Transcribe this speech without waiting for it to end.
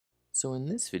So in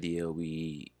this video,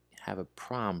 we have a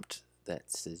prompt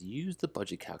that says use the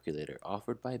budget calculator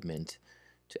offered by Mint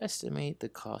to estimate the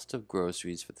cost of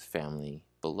groceries for the family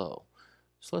below.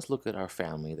 So let's look at our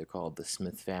family. They're called the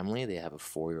Smith family. They have a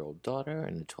 4-year-old daughter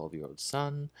and a 12-year-old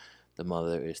son. The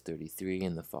mother is 33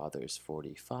 and the father is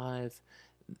 45.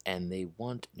 And they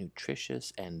want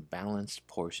nutritious and balanced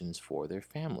portions for their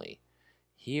family.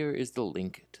 Here is the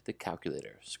link to the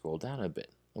calculator. Scroll down a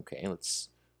bit. Okay, let's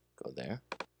go there.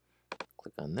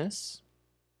 Click on this.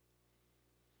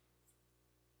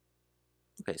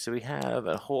 Okay, so we have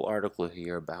a whole article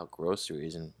here about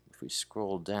groceries, and if we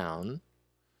scroll down,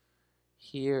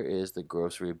 here is the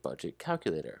grocery budget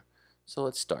calculator. So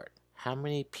let's start. How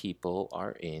many people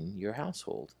are in your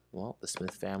household? Well, the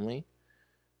Smith family,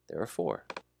 there are 4.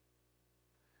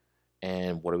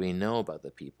 And what do we know about the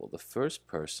people? The first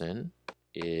person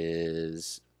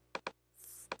is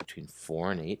between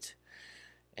 4 and 8.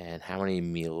 And how many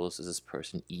meals does this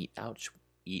person eat out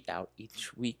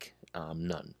each week?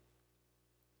 None.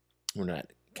 We're not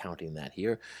counting that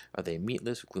here. Are they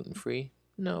meatless or gluten-free?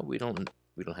 No, we don't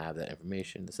have that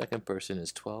information. The second person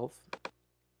is 12.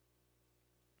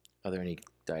 Are there any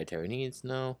dietary needs?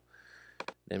 No.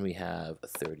 Then we have a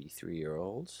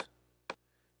 33-year-old.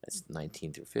 That's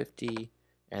 19 through 50.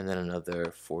 And then another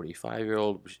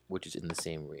 45-year-old, which is in the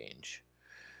same range.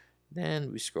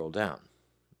 Then we scroll down.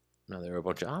 Now there are a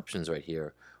bunch of options right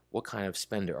here. What kind of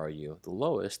spender are you? The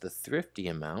lowest, the thrifty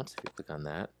amount, if you click on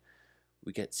that,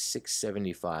 we get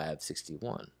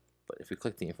 $675.61. But if we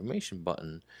click the information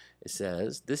button, it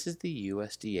says this is the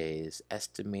USDA's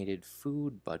estimated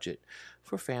food budget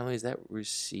for families that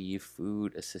receive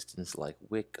food assistance like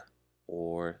WIC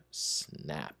or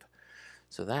SNAP.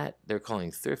 So that they're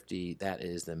calling thrifty, that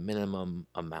is the minimum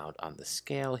amount on the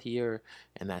scale here,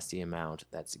 and that's the amount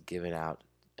that's given out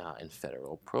in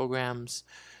federal programs,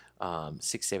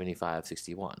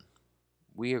 675.61.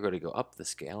 We are going to go up the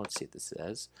scale. Let's see what this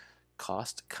says.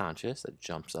 Cost conscious, that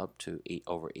jumps up to 8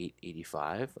 over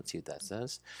 885. Let's see what that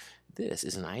says. This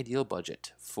is an ideal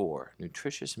budget for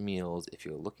nutritious meals if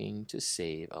you're looking to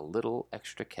save a little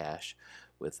extra cash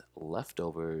with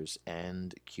leftovers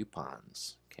and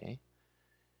coupons. Okay. It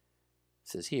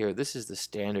says here, this is the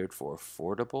standard for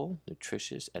affordable,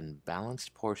 nutritious, and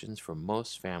balanced portions for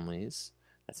most families.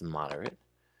 That's moderate,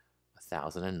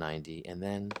 1,090, and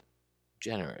then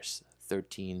generous,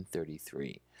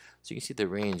 1,333. So you can see the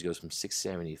range goes from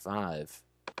 675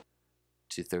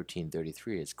 to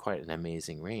 1,333. It's quite an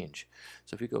amazing range.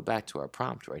 So if we go back to our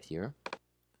prompt right here,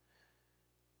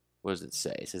 what does it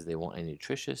say? It says they want a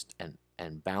nutritious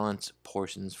and balanced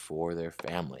portions for their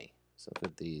family. So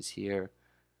put these here.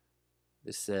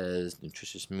 This says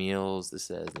nutritious meals. This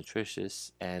says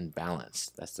nutritious and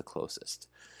balanced. That's the closest.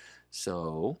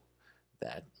 So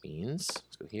that means,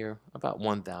 let's go here, about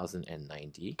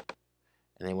 1,090.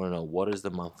 And they want to know what is the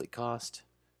monthly cost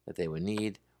that they would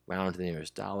need, round to the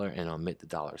nearest dollar, and omit the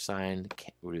dollar sign.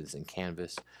 We'll do this in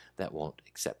Canvas. That won't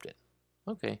accept it.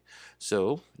 Okay,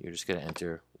 so you're just going to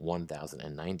enter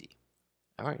 1,090.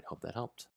 All right, hope that helped.